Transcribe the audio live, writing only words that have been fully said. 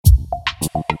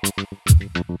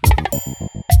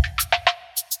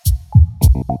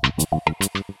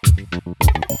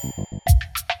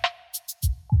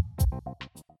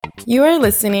You are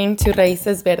listening to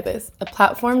Raíces Verdes, a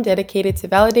platform dedicated to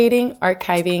validating,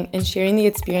 archiving, and sharing the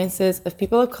experiences of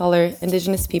people of color,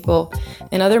 Indigenous people,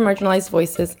 and other marginalized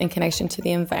voices in connection to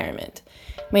the environment.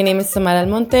 My name is Samara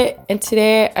Almonte, and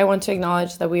today I want to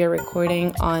acknowledge that we are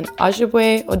recording on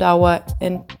Ojibwe, Odawa,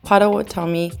 and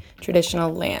Potawatomi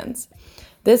traditional lands.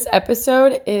 This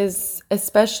episode is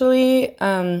especially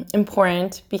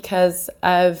important because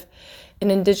of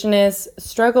an Indigenous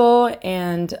struggle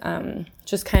and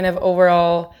just kind of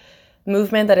overall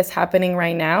movement that is happening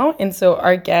right now. And so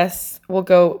our guests will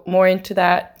go more into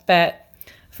that. But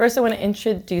first, I want to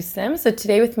introduce them. So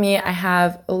today with me, I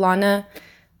have Ilana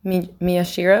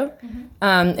Miyashiro,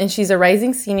 and she's a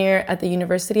rising senior at the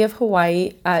University of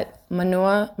Hawaii at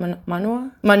Manoa,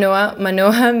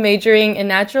 majoring in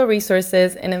natural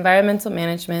resources and environmental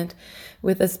management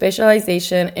with a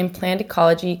specialization in plant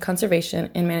ecology,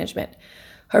 conservation, and management.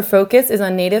 Her focus is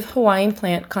on native Hawaiian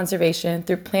plant conservation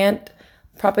through plant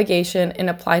propagation and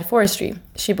applied forestry.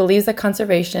 She believes that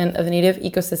conservation of native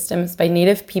ecosystems by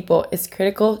native people is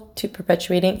critical to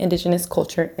perpetuating Indigenous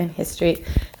culture and history.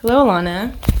 Hello,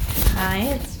 Ilana. Hi,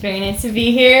 it's very nice to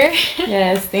be here.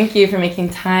 Yes, thank you for making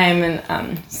time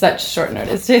and such short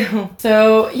notice too.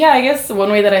 So yeah, I guess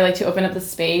one way that I like to open up the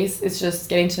space is just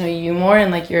getting to know you more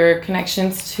and like your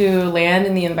connections to land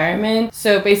and the environment.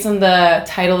 So based on the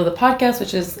title of the podcast,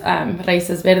 which is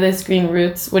Raíces Verdes, Green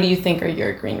Roots, what do you think are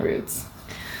your green roots?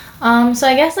 So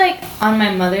I guess like on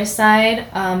my mother's side,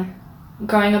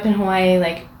 growing up in Hawaii,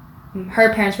 like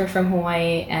her parents were from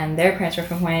Hawaii and their parents were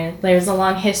from Hawaii. There's a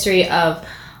long history of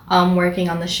working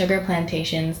on the sugar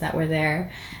plantations that were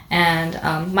there. And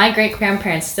my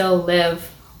great-grandparents still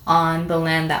live on the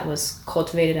land that was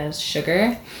cultivated as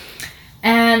sugar.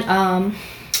 And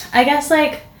I guess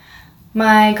like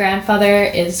my grandfather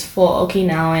is full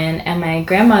Okinawan and my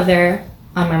grandmother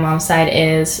on my mom's side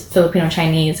is Filipino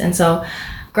Chinese. And so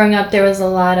growing up, there was a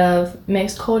lot of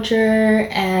mixed culture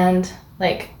and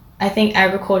like I think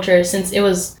agriculture, since it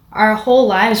was our whole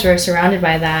lives were surrounded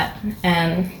by that,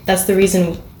 and that's the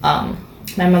reason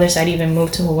my mother's side even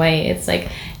moved to Hawaii. It's like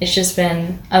it's just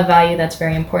been a value that's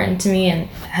very important to me and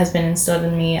has been instilled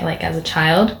in me like as a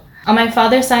child. On my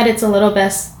father's side, it's a little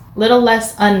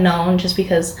less unknown just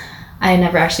because I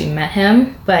never actually met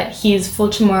him, but he's full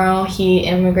Chamorro. He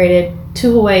immigrated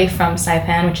to Hawaii from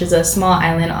Saipan, which is a small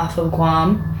island off of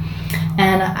Guam,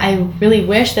 and I really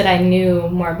wish that I knew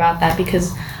more about that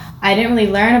because I didn't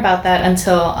really learn about that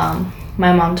until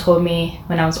my mom told me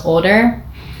when I was older.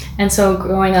 And so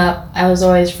growing up, I was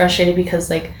always frustrated because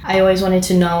like I always wanted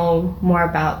to know more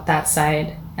about that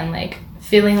side and like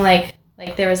feeling like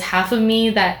there was half of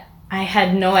me that I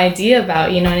had no idea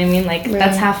about, you know what I mean? Like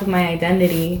that's half of my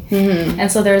identity. Mm-hmm.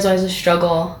 And so there was always a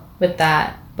struggle with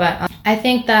that. But I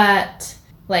think that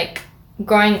like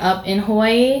growing up in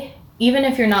Hawaii, even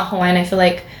if you're not Hawaiian, I feel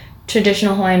like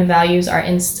traditional Hawaiian values are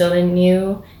instilled in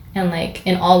you and like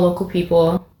in all local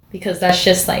people because that's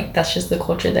just the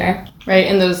culture there. Right,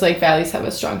 and those like values have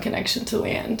a strong connection to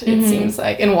land, it seems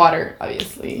like, and water,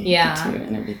 obviously. Yeah. Too,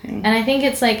 and everything. And I think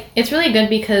it's really good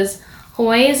because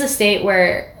Hawaii is a state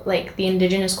where like the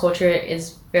Indigenous culture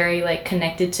is very like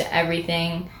connected to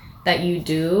everything that you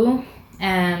do.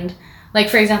 And like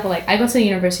for example, like I go to the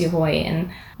University of Hawaii and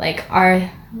like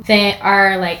our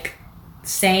like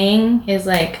saying is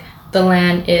like the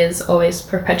land is always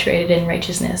perpetuated in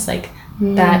righteousness. Like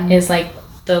that is like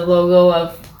the logo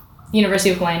of University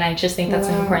of Hawaii, and I just think that's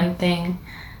an important thing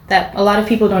that a lot of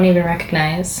people don't even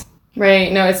recognize.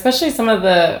 Right. No, especially some of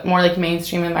the more like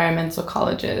mainstream environmental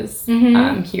colleges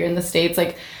here in the States.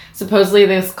 Like supposedly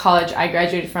this college I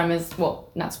graduated from is, well,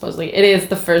 not supposedly, it is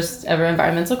the first ever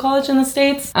environmental college in the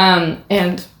States.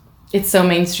 And it's so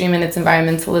mainstream in its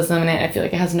environmentalism, and I feel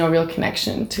like it has no real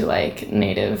connection to like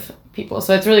Native people.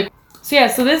 So it's really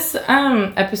so this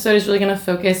episode is really going to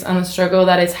focus on the struggle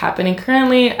that is happening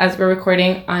currently as we're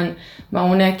recording on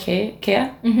Mauna Kea,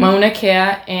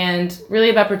 and really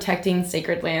about protecting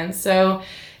sacred lands. So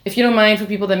if you don't mind, for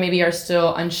people that maybe are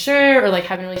still unsure or like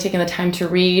haven't really taken the time to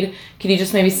read, could you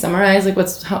just maybe summarize like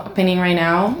what's happening right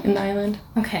now in the island?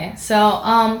 Okay, so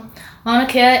Mauna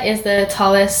Kea is the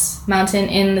tallest mountain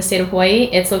in the state of Hawaii.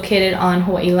 It's located on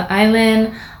Hawaii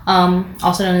Island,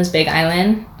 also known as Big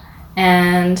Island,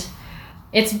 and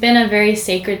it's been a very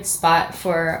sacred spot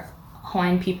for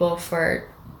Hawaiian people for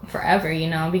forever, you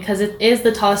know, because it is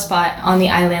the tallest spot on the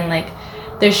island. Like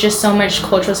there's just so much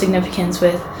cultural significance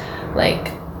with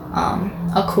like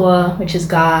Akua, which is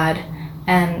God,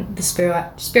 and the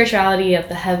spirituality of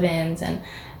the heavens and,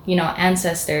 you know,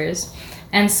 ancestors.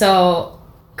 And so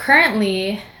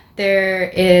currently there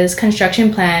is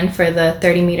construction plan for the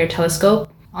 30-meter telescope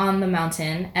on the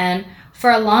mountain, and for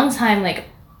a long time, like,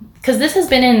 because this has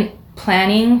been in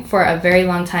planning for a very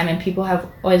long time and people have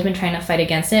always been trying to fight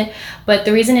against it, but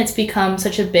the reason it's become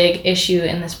such a big issue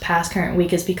in this past current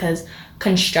week is because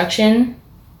construction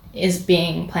is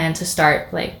being planned to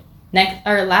start like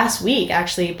last week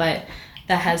actually, but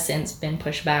that has since been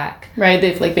pushed back. Right,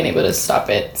 they've like been able to stop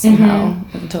it somehow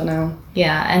until now.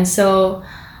 Yeah, and so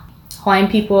Hawaiian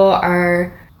people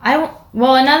are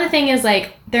another thing is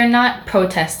like they're not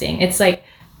protesting. It's like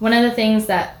one of the things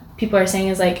that people are saying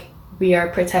is like we are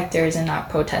protectors and not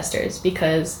protesters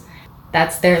because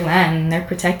that's their land and they're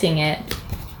protecting it.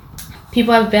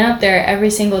 People have been up there every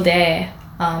single day,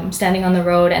 standing on the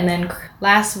road, and then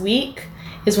last week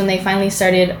is when they finally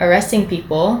started arresting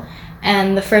people.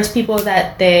 And the first people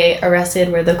that they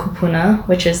arrested were the kupuna,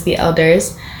 which is the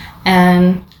elders.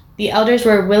 And the elders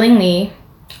were willingly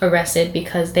arrested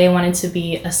because they wanted to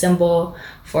be a symbol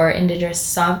for indigenous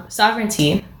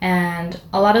sovereignty. And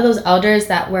a lot of those elders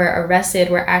that were arrested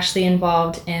were actually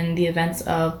involved in the events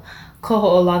of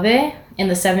Koho'olave in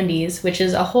the 70s, which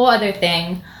is a whole other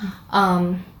thing.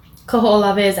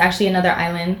 Koho'olave is actually another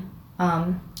island,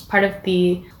 part of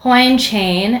the Hawaiian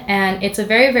chain, and it's a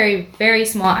very, very, very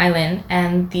small island,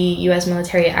 and the U.S.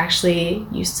 military actually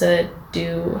used to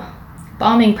do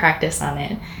bombing practice on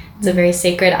it. It's a very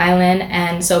sacred island,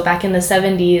 and so back in the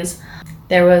 70s,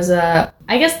 there was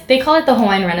I guess they call it the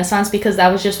Hawaiian Renaissance because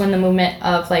that was just when the movement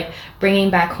of like bringing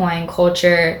back Hawaiian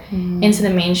culture into the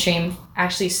mainstream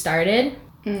actually started.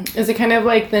 Is it kind of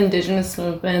like the indigenous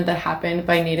movement that happened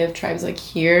by native tribes like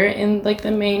here in like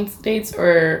the main states,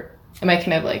 or am I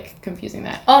kind of like confusing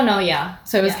that? Oh no, yeah.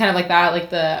 So it was kind of like that, like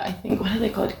the, I think, what do they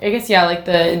call it? I guess, yeah, like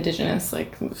the indigenous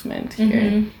like movement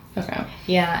here. Okay.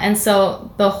 Yeah, and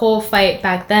so the whole fight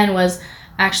back then was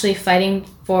actually fighting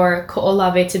for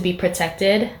Ko'olave to be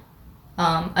protected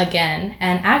again.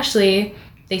 And actually,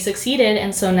 they succeeded,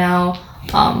 and so now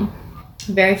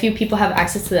very few people have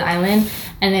access to the island.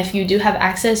 And if you do have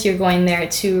access, you're going there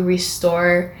to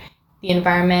restore the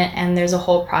environment, and there's a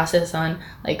whole process on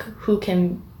like who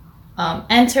can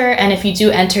enter, and if you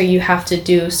do enter, you have to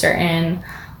do certain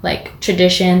like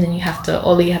traditions, and you have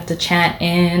to chant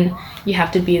in, you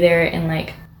have to be there, and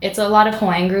like it's a lot of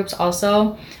Hawaiian groups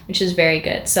also, which is very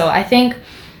good. So I think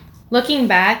looking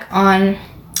back on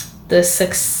the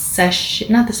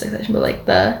succession, not the succession, but like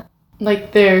the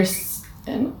like their,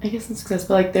 and I guess not success,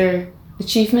 but like their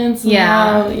achievements. On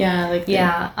like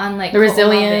the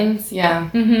resilience.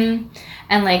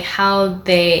 And like how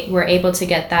they were able to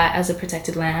get that as a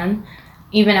protected land,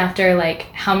 even after like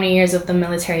how many years of the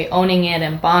military owning it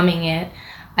and bombing it.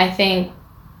 I think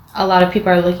a lot of people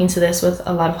are looking to this with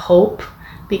a lot of hope,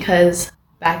 because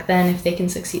back then, if they can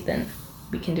succeed, then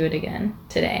we can do it again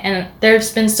today. And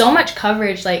there's been so much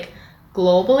coverage like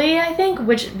globally, I think,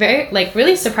 which very like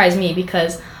really surprised me,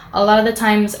 because a lot of the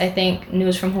times I think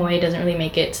news from Hawaii doesn't really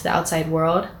make it to the outside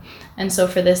world. And so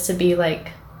for this to be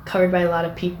like covered by a lot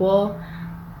of people,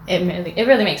 it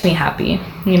really makes me happy,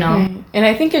 you know. Right. And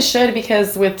I think it should,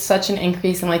 because with such an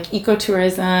increase in like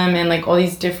ecotourism and like all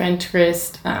these different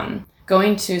tourists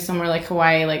going to somewhere like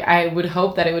Hawaii, like I would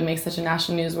hope that it would make such a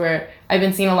national news, where I've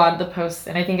been seeing a lot of the posts,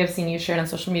 and I think I've seen you share it on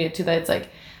social media too, that it's like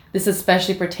this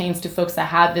especially pertains to folks that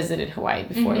have visited Hawaii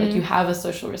before. Like you have a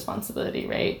social responsibility,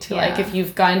 right? To like, if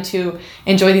you've gone to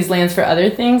enjoy these lands for other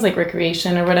things like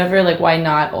recreation or whatever, like why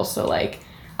not also like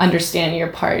understand your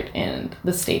part in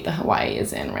the state that Hawaii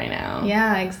is in right now.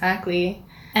 Yeah, exactly.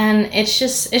 And it's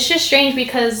just strange,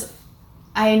 because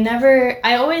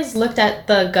I always looked at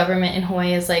the government in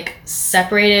Hawaii as like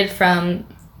separated from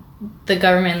the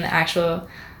government and the actual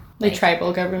like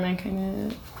tribal government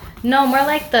kind of. No, more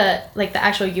like the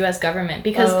actual US government,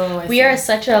 because we are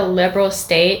such a liberal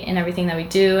state in everything that we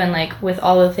do, and like with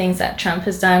all the things that Trump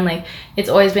has done, like it's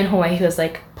always been Hawaii who has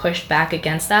like pushed back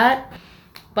against that.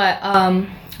 But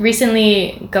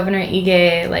recently Governor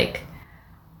Ige like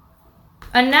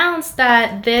announced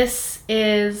that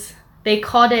they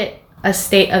called it a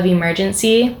state of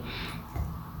emergency,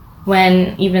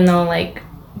 when even though like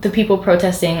the people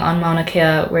protesting on Mauna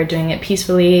Kea were doing it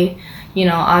peacefully, you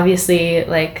know, obviously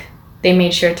like they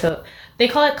made sure they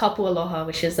call it kapu aloha,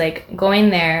 which is like going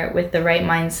there with the right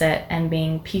mindset and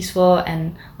being peaceful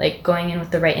and like going in with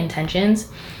the right intentions.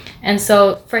 And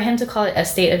so for him to call it a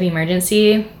state of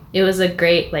emergency, it was a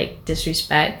great like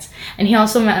disrespect. And he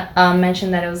also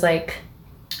mentioned that it was like,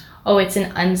 oh, it's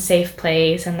an unsafe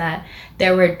place, and that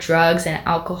there were drugs and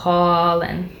alcohol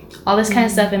and all this kind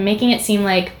of stuff, and making it seem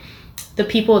like the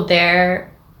people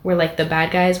there were like the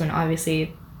bad guys, when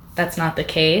obviously that's not the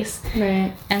case.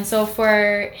 Right. And so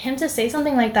for him to say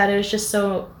something like that, it was just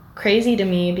so crazy to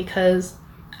me, because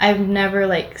I've never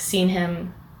like seen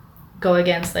him go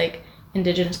against like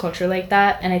indigenous culture like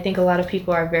that, and I think a lot of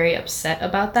people are very upset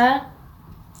about that.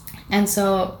 And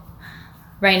so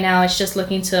right now it's just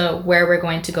looking to where we're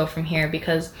going to go from here,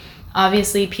 because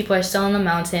obviously people are still on the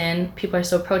mountain, people are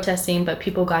still protesting, but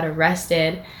people got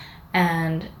arrested,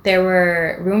 and there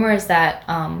were rumors that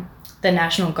the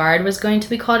National Guard was going to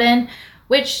be called in,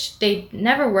 which they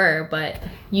never were, but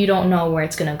you don't know where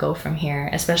it's going to go from here,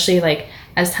 especially like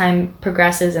as time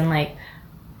progresses, and like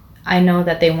I know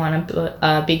that they want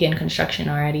to begin construction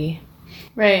already.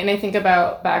 Right, and I think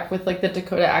about back with like the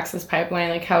Dakota Access Pipeline,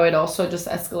 like how it also just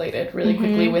escalated really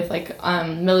quickly with like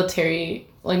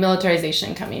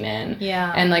militarization coming in.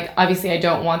 Yeah. And like obviously I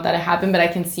don't want that to happen, but I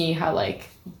can see how like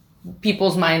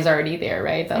people's minds are already there,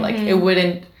 right? That like it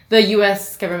wouldn't, the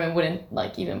US government wouldn't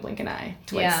like even blink an eye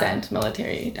to like send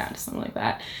military down to something like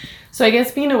that. So I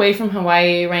guess being away from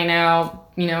Hawaii right now,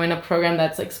 you know, in a program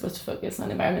that's like supposed to focus on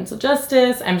environmental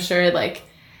justice, I'm sure it like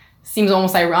seems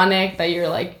almost ironic that you're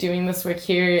like doing this work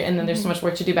here and then there's so much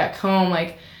work to do back home.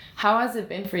 Like, how has it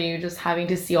been for you just having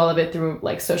to see all of it through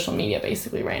like social media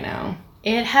basically right now?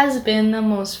 It has been the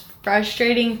most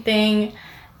frustrating thing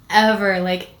ever.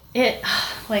 Like it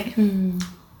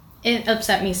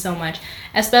upset me so much,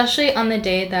 especially on the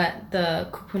day that the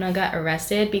kupuna got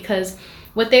arrested, because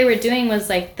what they were doing was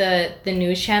like the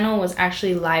news channel was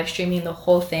actually live streaming the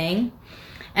whole thing.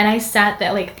 And I sat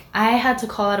there, like I had to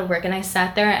call out of work, and I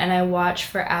sat there and I watched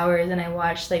for hours, and I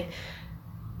watched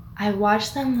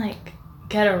them like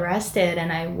get arrested,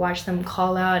 and I watched them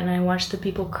call out, and I watched the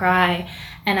people cry,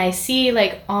 and I see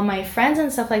like all my friends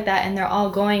and stuff like that, and they're all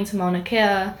going to Mauna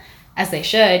Kea, as they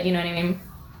should, you know what I mean?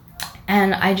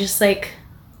 And I just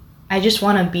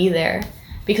want to be there,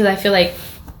 because I feel like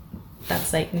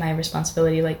that's like my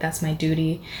responsibility, like that's my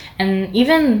duty. And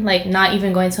even like not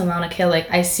even going to Mauna Kea, like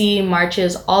I see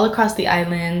marches all across the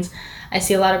islands, I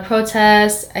see a lot of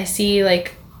protests, I see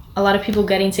like a lot of people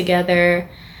getting together,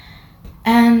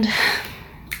 and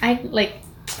I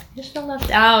just feel left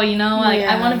out, you know, like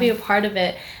I want to be a part of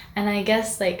it. And I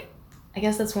guess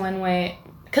that's one way,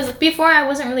 because before I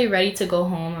wasn't really ready to go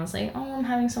home. I was like, oh, I'm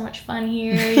having so much fun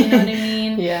here, you know what I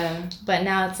mean? Yeah. But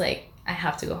now it's like I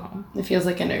have to go home. It feels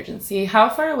like an urgency. How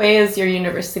far away is your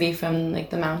university from like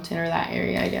the mountain or that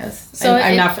area, I guess? So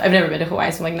I've never been to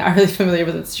Hawaii, so I'm like not really familiar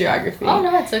with its geography. Oh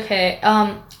no, it's okay.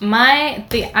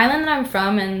 The island that I'm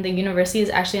from and the university is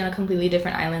actually on a completely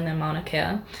different island than Mauna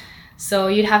Kea. So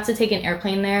you'd have to take an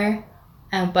airplane there,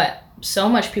 but so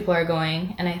much people are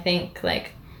going, and I think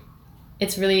like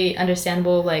it's really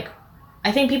understandable. Like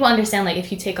I think people understand like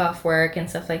if you take off work and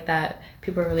stuff like that,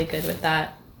 people are really good with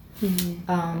that.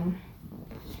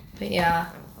 But yeah,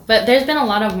 but there's been a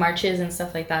lot of marches and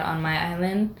stuff like that on my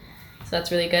island, so that's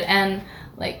really good. And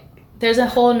like there's a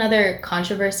whole nother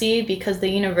controversy, because the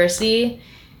university,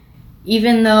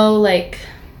 even though like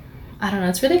I don't know,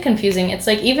 it's really confusing. It's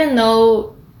like even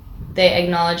though they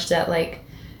acknowledge that like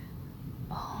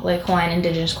Hawaiian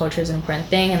indigenous culture is an important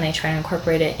thing, and they try to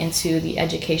incorporate it into the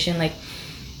education, like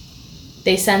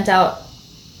they sent out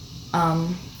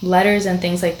letters and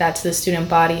things like that to the student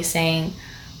body saying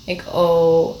like,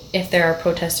 oh, if there are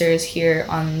protesters here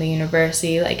on the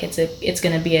university, like it's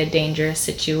gonna be a dangerous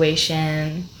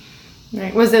situation.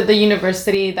 Right. Was it the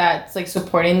university that's like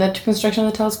supporting the construction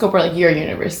of the telescope, or like your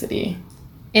university?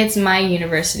 It's my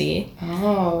university.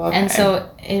 Oh, okay. And so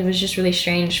it was just really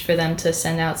strange for them to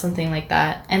send out something like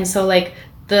that. And so like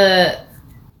the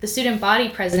student body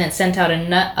president sent out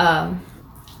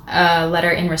a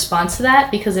letter in response to that,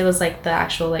 because it was like the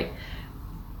actual like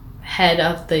head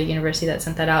of the university that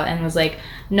sent that out, and was like,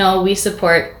 no, we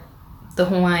support the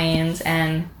Hawaiians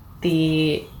and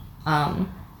the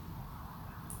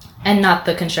and not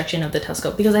the construction of the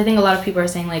telescope, because I think a lot of people are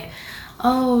saying like,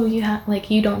 oh,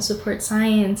 you don't support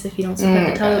science if you don't support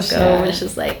the telescope, which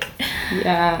is like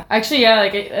actually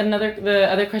like the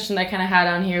other question that I kind of had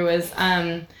on here was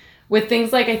with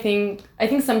things like I think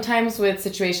sometimes with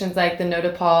situations like the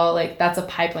Notapal, like that's a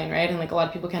pipeline, right? And like a lot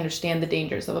of people can understand the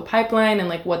dangers of a pipeline and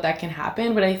like what that can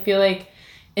happen. But I feel like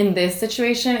in this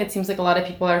situation, it seems like a lot of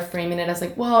people are framing it as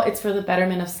like, well, it's for the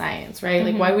betterment of science, right?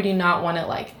 Like why would you not want to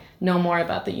like know more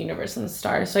about the universe and the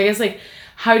stars? So I guess like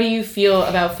how do you feel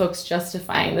about folks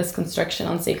justifying this construction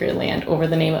on sacred land over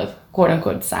the name of quote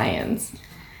unquote science?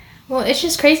 Well, it's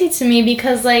just crazy to me,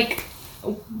 because like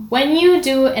when you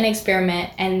do an experiment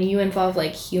and you involve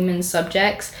like human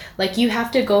subjects, like you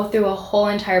have to go through a whole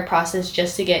entire process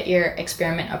just to get your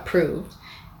experiment approved.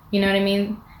 You know what I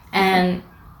mean? And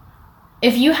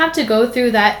if you have to go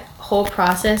through that whole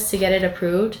process to get it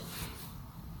approved,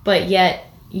 but yet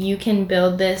you can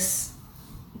build this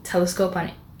telescope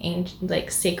on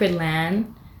like sacred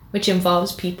land, which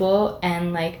involves people,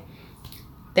 and like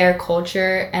their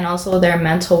culture and also their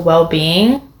mental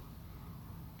well-being,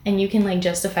 and you can like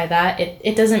justify that,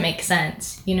 it doesn't make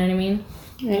sense. You know what I mean?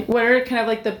 Right. What are kind of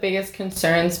like the biggest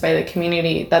concerns by the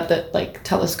community that the like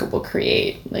telescope will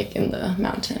create like in the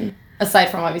mountain, aside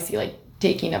from obviously like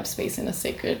taking up space in a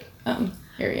sacred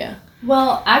area?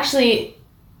 Well, actually,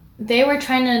 they were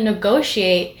trying to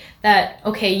negotiate that,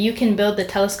 okay, you can build the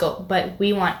telescope, but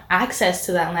we want access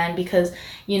to that land because,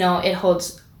 you know, it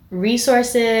holds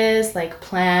resources like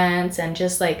plants and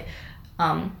just like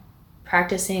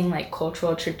practicing like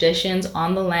cultural traditions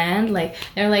on the land. Like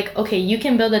they're like, okay, you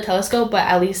can build a telescope, but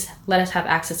at least let us have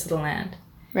access to the land.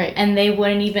 Right. And they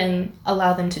wouldn't even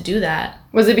allow them to do that.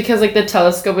 Was it because like the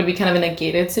telescope would be kind of in a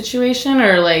gated situation,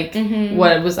 or like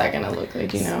what was that gonna look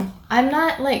like, you know? I'm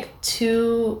not like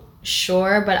too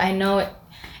sure, but I know it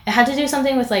had to do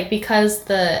something with like, because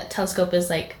the telescope is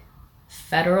like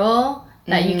federal,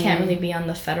 that you can't really be on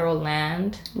the federal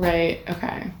land. Right.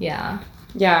 Okay. Yeah.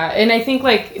 Yeah, and I think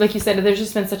like you said, there's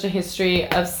just been such a history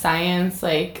of science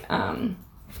like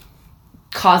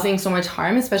causing so much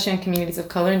harm, especially in communities of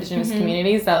color, indigenous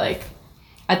communities, that like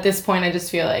at this point I just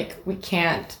feel like we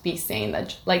can't be saying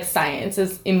that like science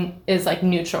is like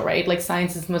neutral, right? Like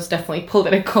science is most definitely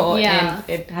political, and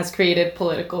it has created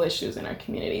political issues in our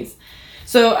communities.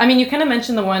 So I mean, you kind of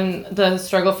mentioned the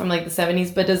struggle from like the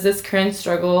 70s, but does this current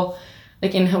struggle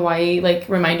like in Hawaii like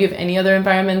remind you of any other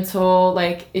environmental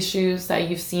like issues that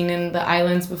you've seen in the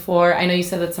islands before? I know you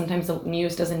said that sometimes the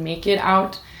news doesn't make it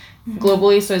out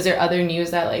globally, so is there other news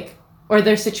that like, or are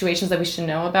there situations that we should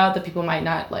know about that people might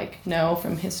not like know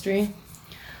from history?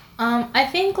 I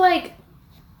think like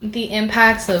the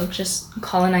impacts of just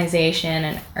colonization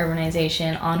and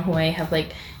urbanization on Hawaii have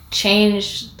like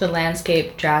changed the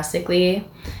landscape drastically,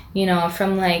 you know,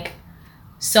 from like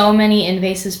so many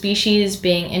invasive species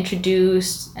being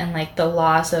introduced and like the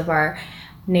loss of our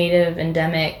native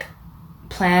endemic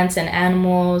plants and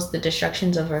animals, the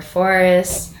destructions of our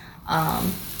forests,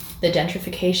 the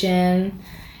gentrification.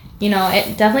 You know,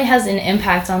 it definitely has an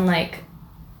impact on like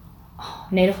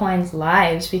Native Hawaiians'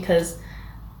 lives, because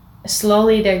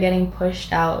slowly they're getting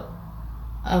pushed out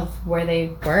of where they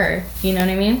were, you know what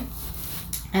I mean?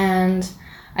 And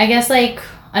I guess like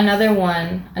another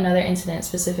incident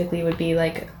specifically would be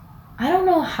like, I don't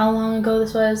know how long ago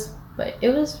this was, but it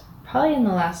was probably in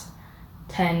the last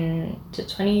 10 to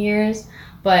 20 years,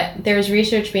 but there's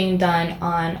research being done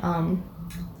on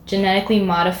genetically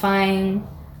modifying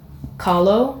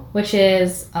kalo, which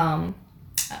is the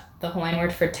Hawaiian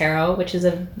word for taro, which is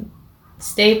a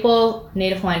staple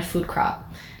Native Hawaiian food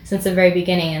crop since the very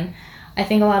beginning. And I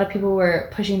think a lot of people were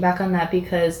pushing back on that,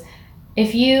 because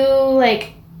if you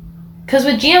like, because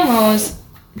with GMOs,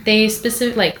 they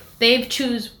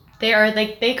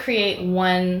create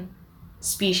one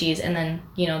species and then,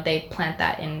 you know, they plant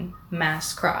that in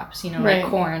mass crops, you know, like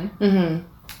corn. Mm-hmm.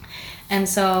 And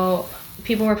so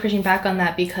people were pushing back on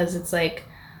that, because it's like,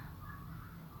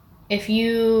 if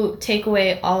you take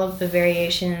away all of the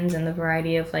variations and the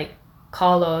variety of like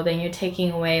kalo, then you're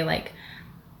taking away like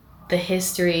the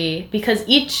history, because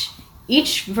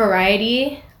each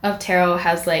variety of taro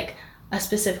has like a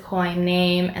specific Hawaiian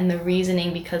name and the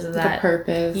reasoning because of that. The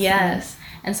purpose. Yes.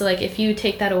 And so like if you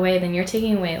take that away, then you're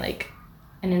taking away like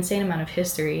an insane amount of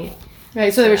history.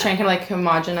 Right, so they were trying to like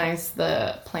homogenize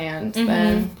the plant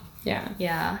then. Yeah.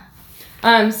 Yeah.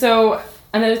 So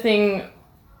another thing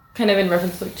kind of in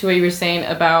reference to what you were saying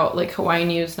about like Hawaiian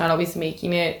news not always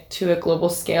making it to a global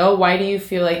scale, why do you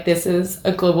feel like this is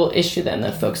a global issue then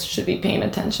that folks should be paying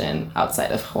attention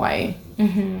outside of Hawaii?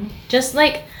 Mm-hmm. Just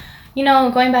like, you know,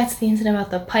 going back to the incident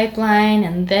about the pipeline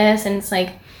and this, and it's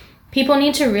like people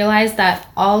need to realize that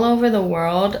all over the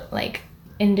world, like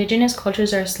indigenous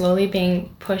cultures are slowly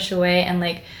being pushed away and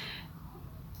like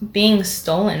being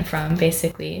stolen from,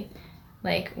 basically.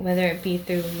 Like whether it be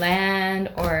through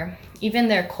land or even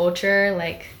their culture.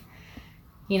 Like,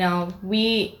 you know,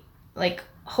 we like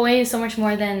Hawaii is so much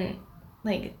more than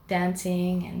like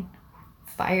dancing and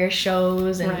fire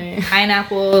shows and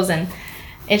pineapples, and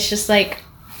it's just like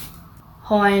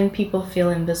Hawaiian people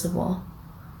feel invisible,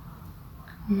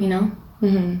 you know?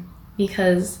 Mm-hmm.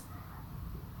 Because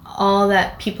all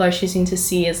that people are choosing to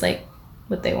see is like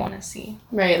what they want to see.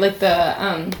 Right, like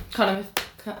the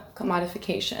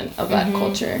commodification of that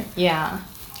culture. Yeah.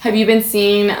 Have you been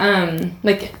seeing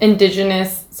like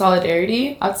indigenous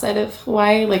solidarity outside of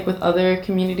Hawaii, like with other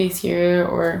communities here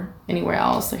or anywhere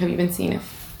else? Like, have you been seeing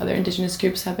if other indigenous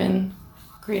groups have been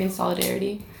creating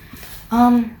solidarity?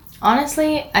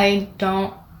 Honestly, I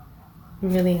don't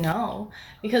really know,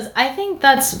 because I think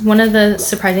that's one of the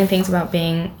surprising things about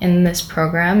being in this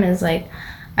program is like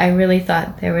I really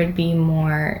thought there would be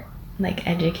more like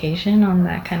education on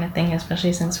that kind of thing,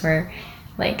 especially since we're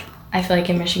like, I feel like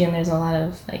in Michigan there's a lot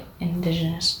of like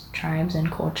indigenous tribes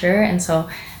and culture, and so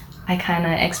I kind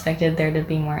of expected there to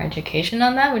be more education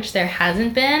on that, which there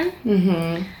hasn't been.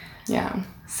 Mm-hmm. Yeah.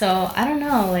 So I don't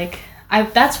know, like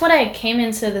that's what I came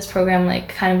into this program like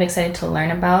kind of excited to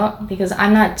learn about, because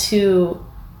I'm not too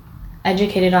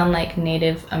educated on like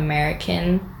Native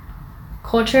American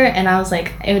culture, and I was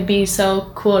like, it would be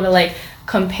so cool to like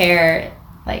compare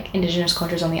like indigenous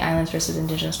cultures on the islands versus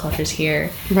indigenous cultures here.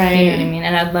 Right. You know what I mean?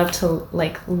 And I'd love to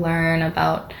like learn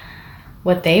about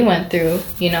what they went through,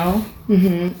 you know?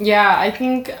 Mm-hmm. Yeah, I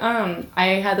think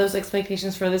I had those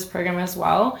expectations for this program as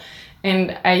well.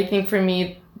 And I think for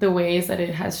me, the ways that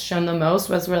it has shown the most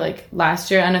was where like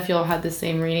last year, I don't know if you all had the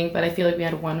same reading, but I feel like we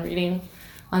had one reading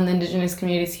on the indigenous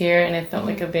communities here, and it felt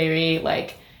like a very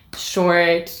like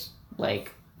short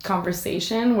like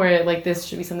conversation where like this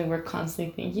should be something we're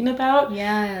constantly thinking about.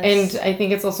 Yes. And I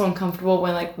think it's also uncomfortable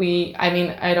when like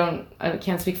I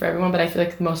can't speak for everyone, but I feel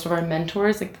like most of our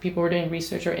mentors, like the people we're doing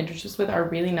research or internships with, are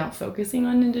really not focusing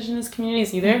on indigenous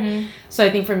communities either. Mm-hmm. So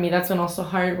I think for me that's been also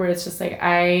hard, where it's just like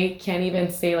I can't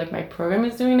even say like my program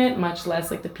is doing it, much less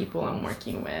like the people I'm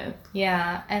working with.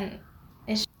 Yeah, and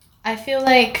I feel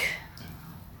like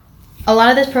a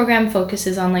lot of this program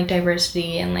focuses on like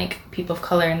diversity and like people of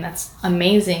color, and that's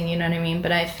amazing, you know what I mean?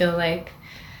 But I feel like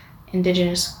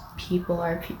indigenous people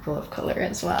are people of color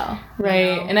as well.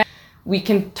 Right. You know? And we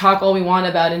can talk all we want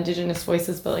about indigenous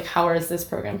voices, but like how is this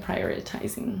program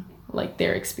prioritizing like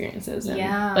their experiences and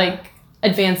like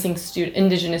advancing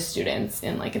indigenous students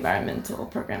in like environmental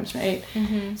programs, right?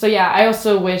 Mm-hmm. So yeah, I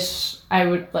also wish I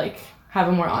would like have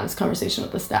a more honest conversation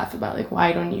with the staff about like,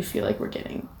 why don't you feel like we're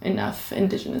getting enough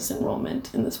indigenous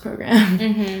enrollment in this program?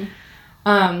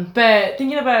 Mm-hmm. But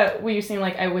thinking about what you're saying,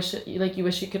 like you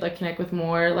wish you could like connect with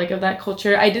more like of that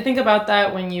culture. I did think about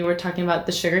that when you were talking about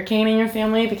the sugarcane in your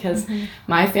family, because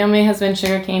my family has been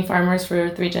sugarcane farmers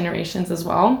for 3 generations as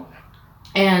well.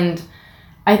 And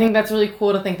I think that's really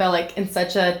cool to think that like in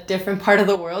such a different part of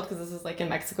the world, because this is like in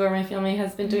Mexico where my family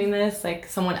has been doing this, like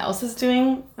someone else is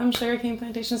doing sugarcane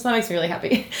plantations. So that makes me really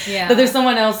happy. Yeah. That there's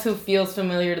someone else who feels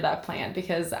familiar to that plant,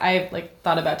 because I've like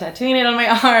thought about tattooing it on my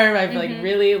arm. I've like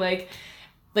really like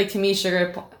to me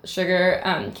sugar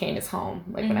cane is home.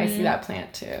 Like when I see that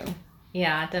plant too.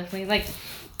 Yeah, definitely. Like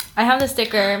I have the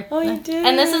sticker. Oh, you did.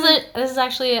 And this is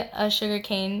actually a sugar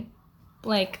cane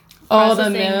like. Oh,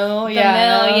 the mill. The mill,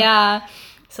 yeah.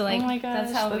 So like, oh my gosh,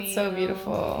 that's so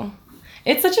beautiful.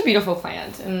 It's such a beautiful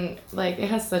plant, and like it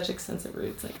has such extensive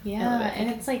roots. Like and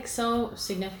it's like so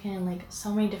significant, like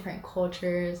so many different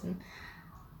cultures and.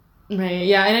 Right.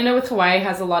 Yeah, and I know with Hawaii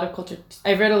has a lot of culture.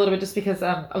 I've read a little bit just because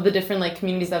of the different like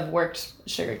communities that have worked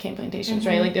sugarcane plantations,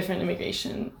 right? Like different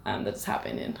immigration that's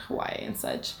happened in Hawaii and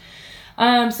such.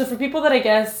 So for people that I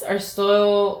guess are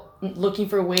still looking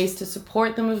for ways to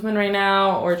support the movement right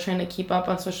now, or trying to keep up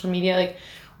on social media, like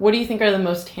what do you think are the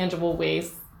most tangible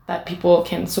ways that people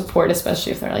can support,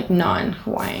 especially if they're like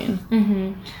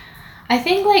non-Hawaiian? I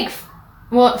think like,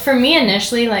 well, for me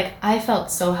initially, like I felt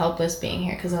so helpless being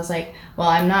here, because I was like, well,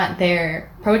 I'm not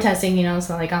there protesting, you know,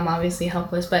 so like I'm obviously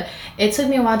helpless. But it took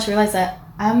me a while to realize that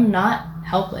I'm not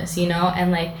helpless, you know,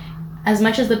 and like as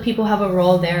much as the people have a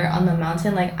role there on the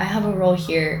mountain, like I have a role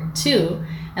here too.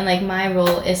 And like my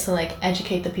role is to like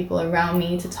educate the people around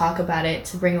me, to talk about it,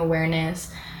 to bring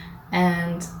awareness.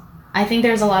 And I think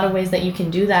there's a lot of ways that you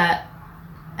can do that.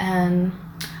 And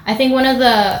I think one of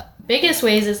the biggest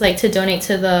ways is like to donate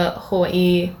to the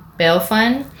Hawaii Bail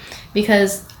Fund,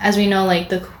 because as we know, like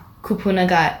the kupuna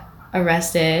got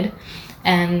arrested,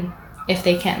 and if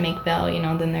they can't make bail, you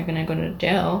know, then they're gonna go to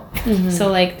jail.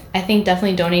 So like I think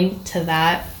definitely donating to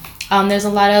that. There's a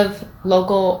lot of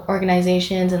local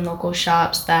organizations and local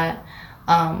shops that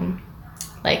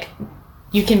like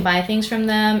you can buy things from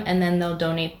them, and then they'll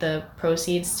donate the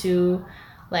proceeds to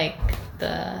like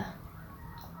the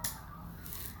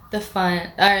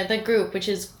fund or the group, which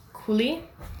is Kuli.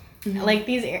 Like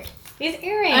these earrings.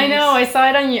 I know, I saw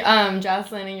it on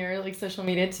Jocelyn and your like social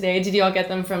media today. Did you all get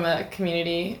them from a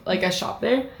community, like a shop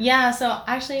there? Yeah, so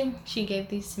actually she gave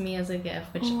these to me as a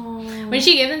gift, which when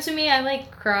she gave them to me I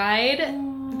like cried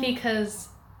because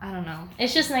I don't know.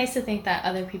 It's just nice to think that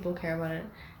other people care about it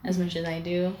as much as I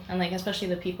do, and like especially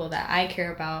the people that I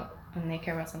care about when they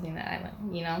care about something that I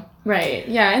like, you know? Right.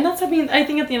 Yeah, and that's, I mean, I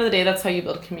think at the end of the day, that's how you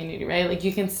build community, right? Like,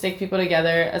 you can stick people together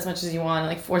as much as you want and,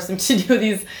 like, force them to do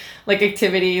these, like,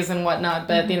 activities and whatnot,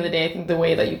 but at the end of the day, I think the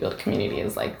way that you build community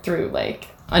is, like, through, like,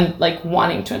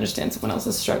 wanting to understand someone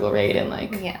else's struggle rate and,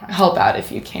 like, help out if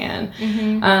you can.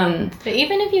 But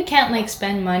even if you can't, like,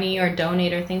 spend money or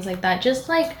donate or things like that, just,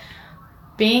 like,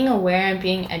 being aware and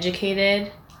being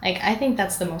educated, like, I think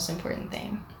that's the most important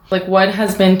thing. Like, what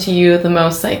has been to you the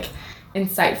most, like,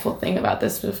 insightful thing about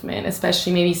this movement,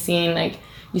 especially maybe seeing, like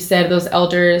you said, those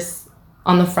elders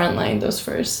on the front line those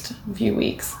first few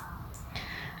weeks?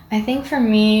 I think for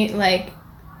me, like,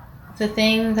 the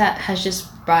thing that has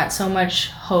just brought so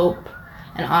much hope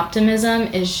and optimism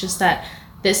is just that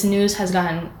this news has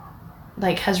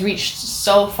has reached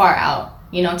so far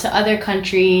out, to other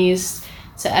countries,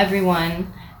 to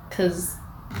everyone. Because,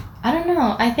 I don't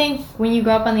know, I think when you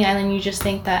grow up on the island, you just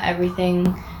think that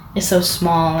everything is so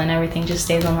small and everything just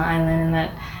stays on the island, and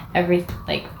that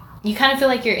you kind of feel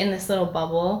like you're in this little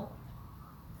bubble.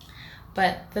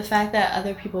 But the fact that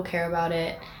other people care about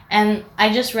it, and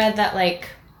I just read that like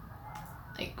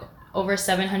over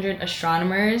 700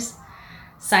 astronomers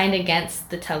signed against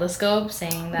the telescope,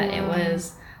 saying that it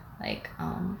was like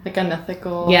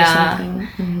unethical, yeah, or something.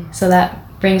 Mm-hmm. So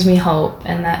that brings me hope,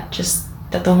 and that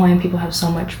the Hawaiian people have so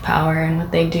much power in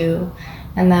what they do,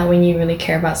 and that when you really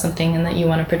care about something and that you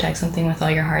want to protect something with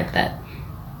all your heart, that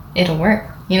it'll work,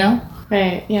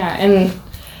 Right, yeah. And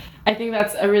I think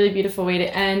that's a really beautiful way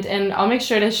to end, and I'll make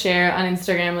sure to share on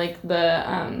Instagram like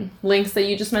the links that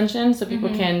you just mentioned, so people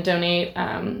can donate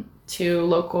to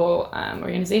local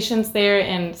organizations there,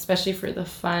 and especially for the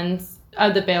funds,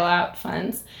 the bailout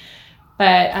funds.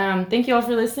 But thank you all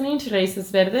for listening to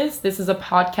Raíces Verdes. This is a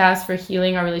podcast for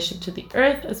healing our relationship to the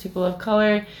earth as people of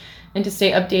color. And to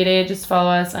stay updated, just follow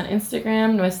us on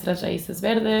Instagram, Nuestras Raíces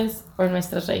Verdes, or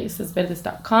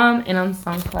nuestrasraicesverdes.com, and on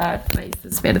SoundCloud,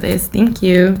 Raíces Verdes. Thank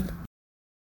you.